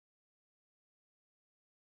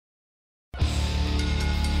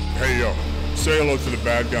Say hello to the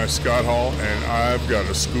bad guy, Scott Hall, and I've got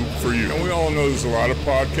a scoop for you. And we all know there's a lot of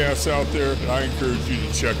podcasts out there, and I encourage you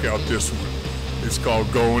to check out this one. It's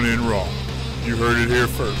called Going In Raw. You heard it here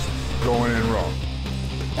first. Going In Raw.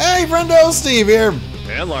 Hey, friendo, Steve here.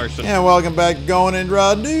 And Larson. And welcome back to Going In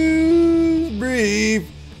Raw News Brief.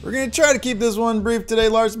 We're going to try to keep this one brief today,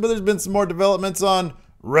 Larson, but there's been some more developments on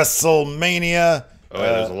Wrestlemania. Oh,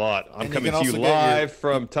 yeah, there's a lot. I'm coming to you live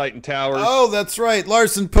from Titan Towers. Oh, that's right.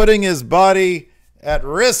 Larson putting his body at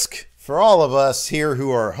risk for all of us here who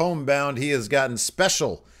are homebound. He has gotten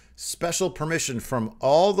special permission from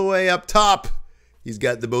all the way up top. He's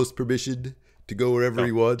got the most permission to go wherever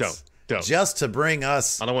he wants. Don't. Just to bring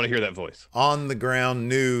us I don't want to hear that voice. On the ground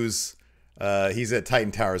news. He's at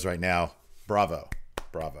Titan Towers right now. Bravo.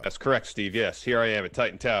 That's correct, Steve. Yes, here I am at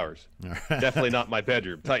Titan Towers. Definitely not my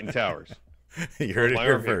bedroom. Titan Towers. You heard it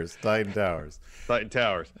here first. Titan Towers. Titan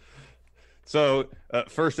Towers. So,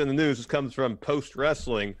 first in the news, this comes from Post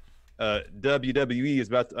Wrestling. WWE is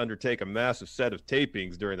about to undertake a massive set of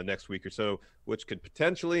tapings during the next week or so, which could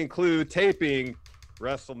potentially include taping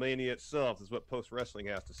WrestleMania itself. This is what Post Wrestling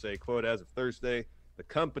has to say. Quote, as of Thursday, the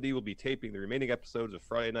company will be taping the remaining episodes of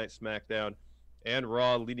Friday Night SmackDown and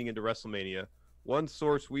Raw leading into WrestleMania. One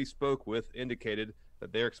source we spoke with indicated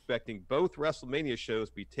that they're expecting both WrestleMania shows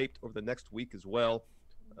be taped over the next week as well.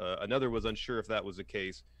 Another was unsure if that was the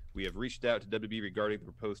case. We have reached out to WWE regarding the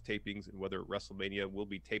proposed tapings and whether WrestleMania will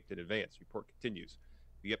be taped in advance. Report continues.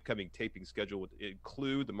 The upcoming taping schedule would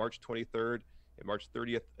include the March 23rd and March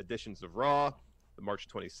 30th editions of Raw, the March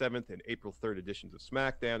 27th and April 3rd editions of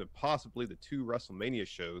SmackDown, and possibly the two WrestleMania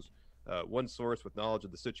shows. One source with knowledge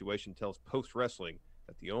of the situation tells Post Wrestling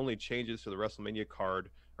that the only changes to the WrestleMania card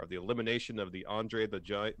are the elimination of the Andre the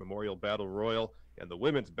Giant Memorial Battle Royal and the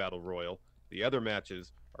Women's Battle Royal. The other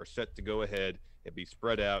matches are set to go ahead and be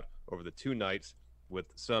spread out over the 2 nights, with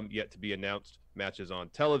some yet to be announced matches on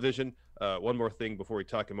television. One more thing before we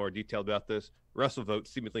talk in more detail about this. WrestleVote,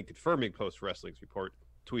 seemingly confirming Post Wrestling's report,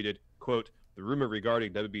 tweeted, quote, the rumor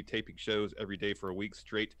regarding WWE taping shows every day for a week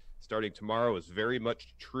straight starting tomorrow is very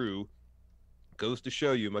much true. Goes to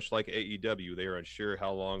show you, much like AEW, they are unsure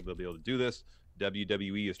how long they'll be able to do this.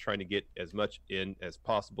 WWE is trying to get as much in as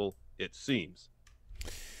possible, it seems.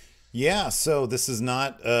 Yeah, so this is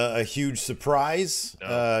not a huge surprise.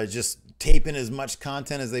 No. Just taping as much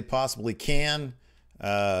content as they possibly can.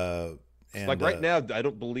 And, like right now, I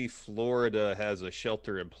don't believe Florida has a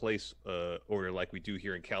shelter in place order like we do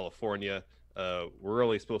here in California. We're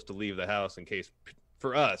only supposed to leave the house in case,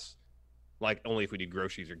 for us, like only if we need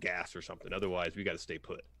groceries or gas or something. Otherwise, we got to stay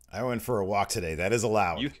put. I went for a walk today. That is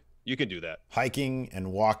allowed. You can do that. Hiking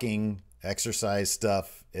and walking, exercise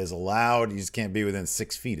stuff is allowed. You just can't be within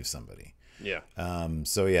 6 feet of somebody. Yeah.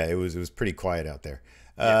 So yeah, it was pretty quiet out there.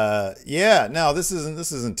 Yeah. No, this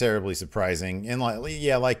isn't terribly surprising. And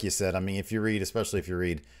like you said, I mean, especially if you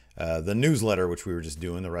read the newsletter, which we were just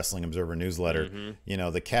doing, the Wrestling Observer newsletter, you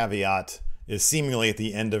know, the caveat is seemingly at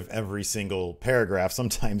the end of every single paragraph,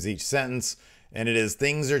 sometimes each sentence, and it is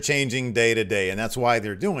things are changing day to day. And that's why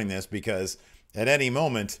they're doing this, because at any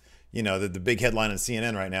moment, you know, the big headline on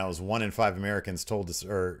CNN right now is 1 in 5 Americans told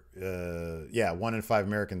to, 1 in 5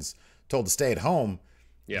 Americans told to stay at home.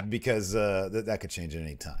 Yeah, because that could change at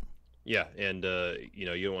any time. Yeah, and you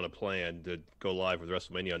know, you don't want to plan to go live with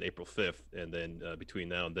WrestleMania on April 5th, and then between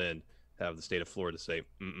now and then have the state of Florida say,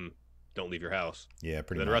 don't leave your house. Yeah,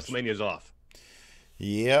 pretty much. Then WrestleMania is off.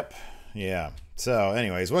 Yep. Yeah. So,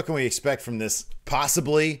 anyways, what can we expect from this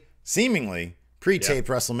possibly, seemingly pre-taped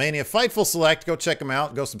WrestleMania? Fightful Select. Go check them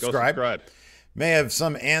out. Go subscribe. May have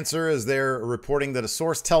some answer, as they're reporting that a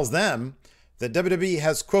source tells them that WWE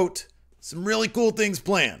has, quote, some really cool things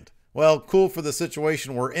planned. Well, cool for the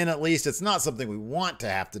situation we're in, at least. It's not something we want to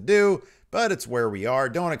have to do, but it's where we are.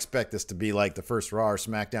 Don't expect this to be like the first Raw or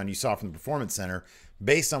SmackDown you saw from the Performance Center.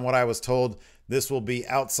 Based on what I was told, this will be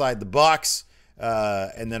outside the box.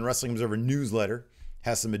 And then Wrestling Observer newsletter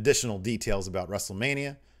has some additional details about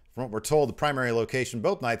WrestleMania. From what we're told, the primary location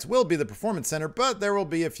both nights will be the Performance Center, but there will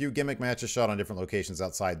be a few gimmick matches shot on different locations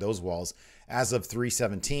outside those walls as of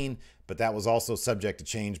 3/17, but that was also subject to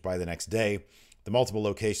change by the next day. The multiple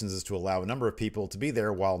locations is to allow a number of people to be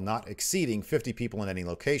there while not exceeding 50 people in any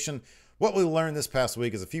location. What we learned this past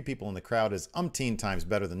week is a few people in the crowd is umpteen times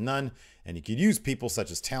better than none, and you could use people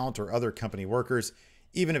such as talent or other company workers,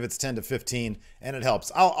 even if it's 10 to 15, and it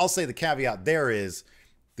helps. I'll say the caveat there is,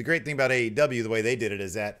 the great thing about AEW, the way they did it,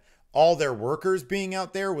 is that all their workers being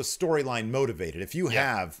out there was storyline motivated. If you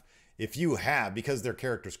have, because their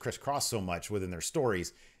characters crisscross so much within their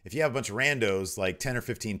stories, if you have a bunch of randos, like 10 or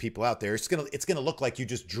 15 people out there, it's gonna look like you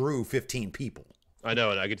just drew 15 people. I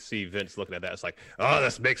know, and I get to see Vince looking at that. It's like, oh,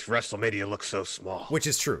 this makes WrestleMania look so small. Which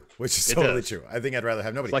is true. Which is totally true. I think I'd rather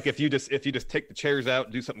have nobody. It's like if you just take the chairs out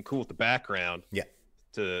and do something cool with the background. Yeah.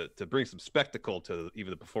 To bring some spectacle to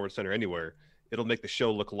even the Performance Center anywhere, it'll make the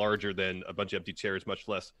show look larger than a bunch of empty chairs, much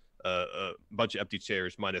less a bunch of empty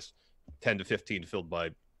chairs minus 10 to 15 filled by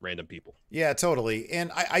random people. Yeah, totally.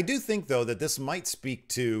 And I do think, though, that this might speak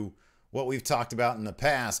to what we've talked about in the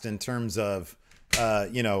past in terms of,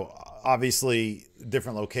 obviously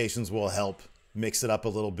different locations will help mix it up a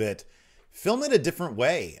little bit. Film it a different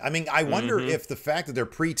way. I mean, I wonder if the fact that they're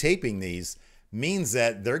pre-taping these means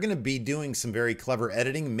that they're going to be doing some very clever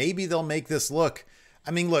editing. Maybe they'll make this look.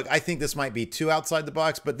 I mean, look, I think this might be too outside the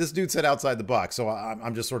box, but this dude said outside the box. So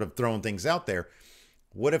I'm just sort of throwing things out there.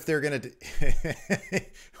 What if they're going to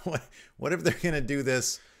what if they're going to do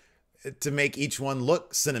this to make each one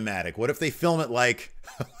look cinematic? What if they film it like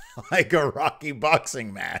a Rocky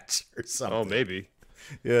boxing match or something? Oh, maybe.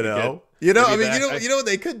 You know, I mean, you know what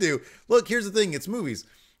they could do? Look, here's the thing. It's movies.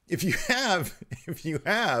 If you have,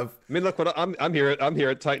 I mean, look what I'm here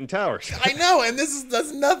at Titan Towers. I know. And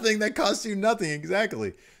that's nothing. That costs you nothing.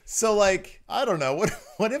 Exactly. So like, I don't know.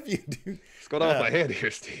 What if you do? What's going on with my hand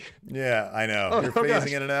here, Steve? Yeah, I know. You're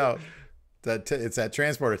phasing in and out. It's that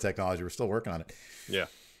transporter technology. We're still working on it. Yeah.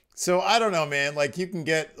 So I don't know, man. Like you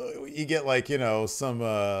get like, some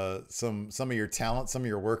of your talent, some of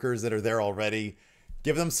your workers that are there already.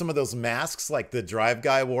 Give them some of those masks like the Drive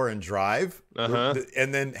guy wore in Drive. And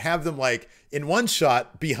then have them like in one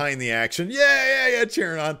shot behind the action. Yeah,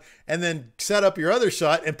 cheering on. And then set up your other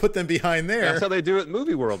shot and put them behind there. That's how they do it in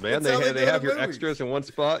movie world, man. They have your extras in one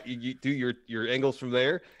spot. You do your angles from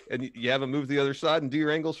there. And you have them move to the other side and do your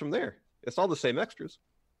angles from there. It's all the same extras.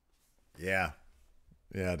 Yeah.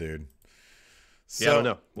 Yeah, dude. So, yeah, I don't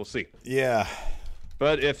know. We'll see. Yeah.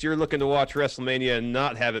 But if you're looking to watch WrestleMania and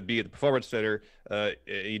not have it be at the Performance Center,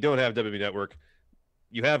 you don't have WWE Network,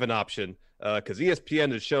 you have an option because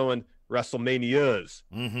ESPN is showing WrestleManias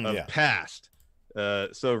of past.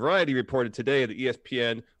 So Variety reported today that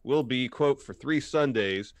ESPN will be, quote, for 3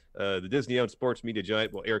 Sundays, the Disney-owned sports media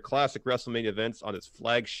giant will air classic WrestleMania events on its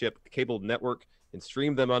flagship cable network and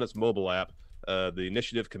stream them on its mobile app. The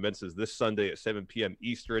initiative commences this Sunday at 7 p.m.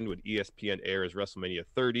 Eastern when ESPN airs WrestleMania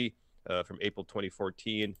 30. From April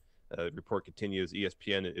 2014. The report continues.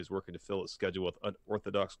 ESPN is working to fill its schedule with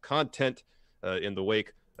unorthodox content in the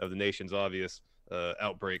wake of the nation's obvious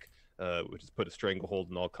outbreak, which has put a stranglehold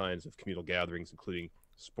on all kinds of communal gatherings, including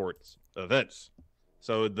sports events.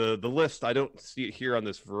 So the list, I don't see it here on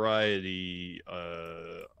this Variety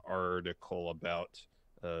article about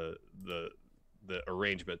the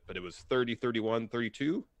arrangement, but it was 30, 31,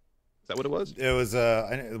 32. Is that what it was? It was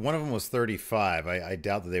one of them was 35. I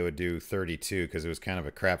doubt that they would do 32 because it was kind of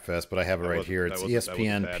a crap fest, but I have it right here. It's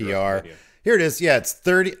ESPN PR. Here it is. Yeah, it's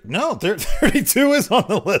 30. No, 32 is on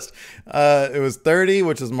the list. It was 30,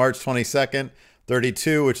 which is March 22nd,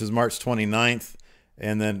 32, which is March 29th.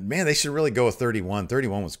 And then, man, they should really go with 31.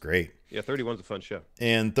 31 was great. Yeah, 31's a fun show.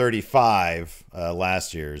 And 35,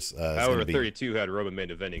 last year's. However, 32 had Roman main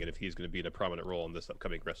eventing, and if he's going to be in a prominent role in this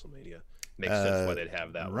upcoming WrestleMania, makes sense why they'd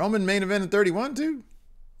have that. Roman main event in 31 too.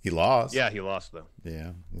 He lost. Yeah, he lost though.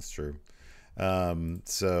 Yeah, that's true.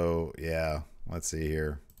 So yeah, let's see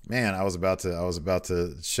here. Man, I was about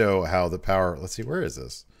to show how the power. Let's see, where is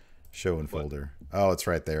this? Show and folder. Oh, it's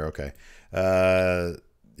right there. Okay.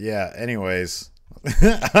 Yeah. Anyways.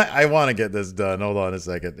 I want to get this done. Hold on a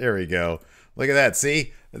second. There we go. Look at that.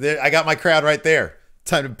 See? I got my crowd right there.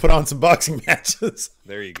 Time to put on some boxing matches.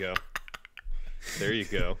 There you go. There you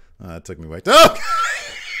go. It took me way too. Oh!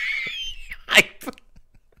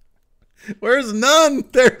 Where's none?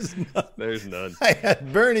 There's none. There's none. I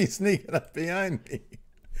had Bernie sneaking up behind me.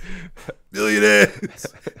 Billionaires.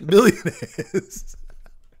 Billionaires.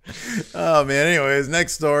 Oh man. Anyways,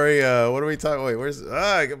 next story. What are we talking? Wait, where's?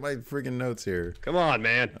 I got my freaking notes here. Come on,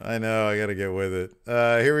 man. I know. I gotta get with it.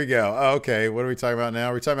 Here we go. Oh, okay. What are we talking about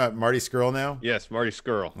now? Are we talking about Marty Scurll now? Yes, Marty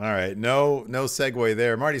Scurll. All right. No segue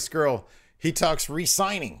there. Marty Scurll. He talks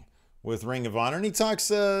re-signing with Ring of Honor, and he talks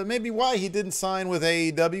maybe why he didn't sign with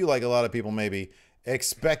AEW like a lot of people maybe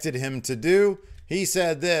expected him to do. He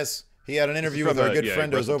said this. He had an interview with our good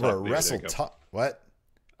friendos over at Wrestle Talk. What?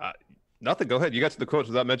 Nothing. Go ahead. You got to the quotes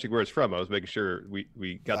without mentioning where it's from. I was making sure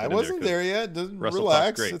we got that. I wasn't there yet.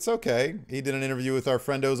 Relax. It's okay. He did an interview with our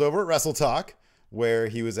friendos over at Wrestle Talk, where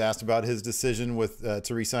he was asked about his decision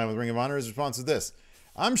to re-sign with Ring of Honor. His response is this: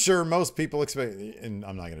 "I'm sure most people expect," and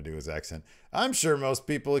I'm not going to do his accent. "I'm sure most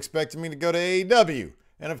people expected me to go to AEW,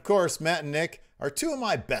 and of course, Matt and Nick are 2 of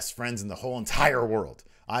my best friends in the whole entire world.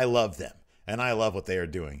 I love them, and I love what they are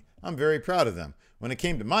doing. I'm very proud of them. When it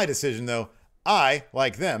came to my decision, though, I,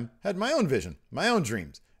 like them, had my own vision, my own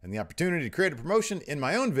dreams, and the opportunity to create a promotion in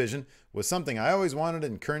my own vision was something I always wanted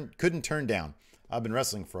and couldn't turn down. I've been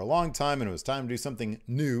wrestling for a long time, and it was time to do something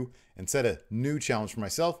new and set a new challenge for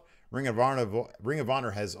myself. Ring of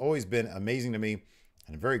Honor has always been amazing to me,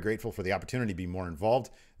 and I'm very grateful for the opportunity to be more involved.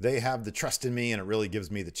 They have the trust in me, and it really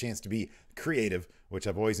gives me the chance to be creative, which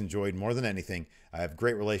I've always enjoyed more than anything. I have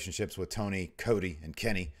great relationships with Tony, Cody, and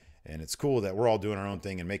Kenny, and it's cool that we're all doing our own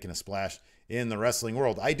thing and making a splash in the wrestling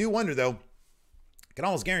world. I do wonder, though, I can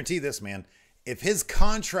almost guarantee this, man, if his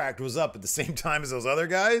contract was up at the same time as those other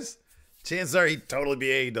guys, chances are he'd totally be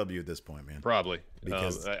AEW at this point, man. Probably.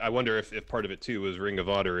 Because I wonder if part of it, too, was Ring of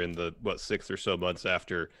Honor in the, 6 or so months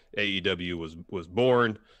after AEW was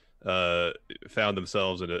born, found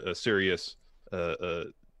themselves in a serious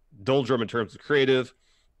doldrum in terms of creative,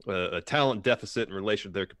 a talent deficit in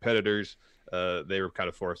relation to their competitors. They were kind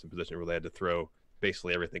of forced in a position where they had to throw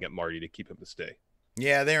basically everything at Marty to keep him to stay.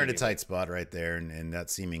 Yeah, they're in a tight spot right there, and that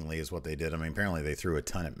seemingly is what they did. I mean, apparently they threw a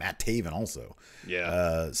ton at Matt Taven also.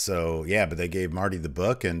 Yeah. But they gave Marty the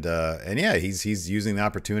book, and yeah, he's using the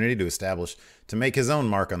opportunity to make his own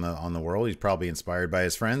mark on the world. He's probably inspired by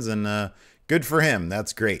his friends, and good for him.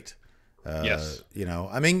 That's great. Yes.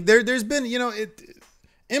 I mean, there's been,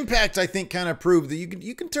 Impact, I think, kind of proved that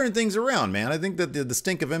you can turn things around, man. I think that the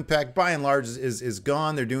stink of Impact, by and large, is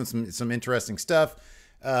gone. They're doing some interesting stuff.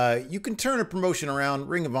 You can turn a promotion around.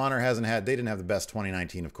 Ring of Honor they didn't have the best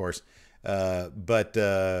 2019, of course. But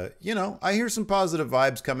I hear some positive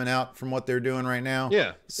vibes coming out from what they're doing right now.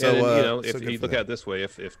 Yeah. So, if you look at it this way,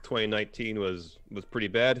 if 2019 was pretty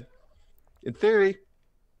bad, in theory,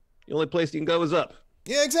 the only place you can go is up.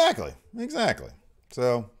 Yeah, exactly.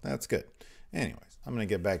 So that's good. Anyways, I'm going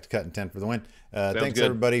to get back to cutting 10 for the win. Thanks,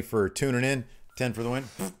 everybody, for tuning in. 10 for the win,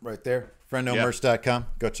 right there. FriendNoMerch.com.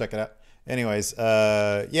 Go check it out. Anyways,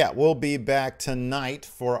 we'll be back tonight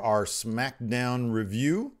for our SmackDown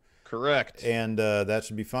review. Correct. And that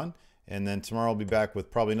should be fun. And then tomorrow we'll be back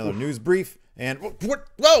with probably another news brief. And what?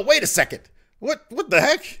 Whoa, wait a second. What the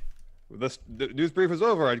heck? The news brief is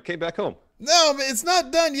over. I came back home. No, it's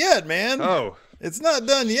not done yet, man. Oh. It's not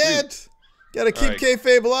done yet. Got to keep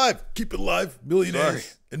kayfabe alive. Keep it alive.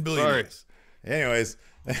 Millionaires and billionaires. Anyways,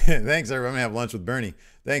 thanks, everybody. I'm going to have lunch with Bernie.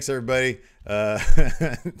 Thanks, everybody.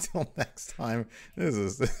 Until next time. This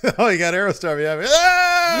is you got Aerostar behind me.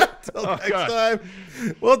 Until next time.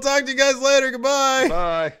 We'll talk to you guys later. Goodbye.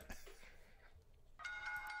 Bye.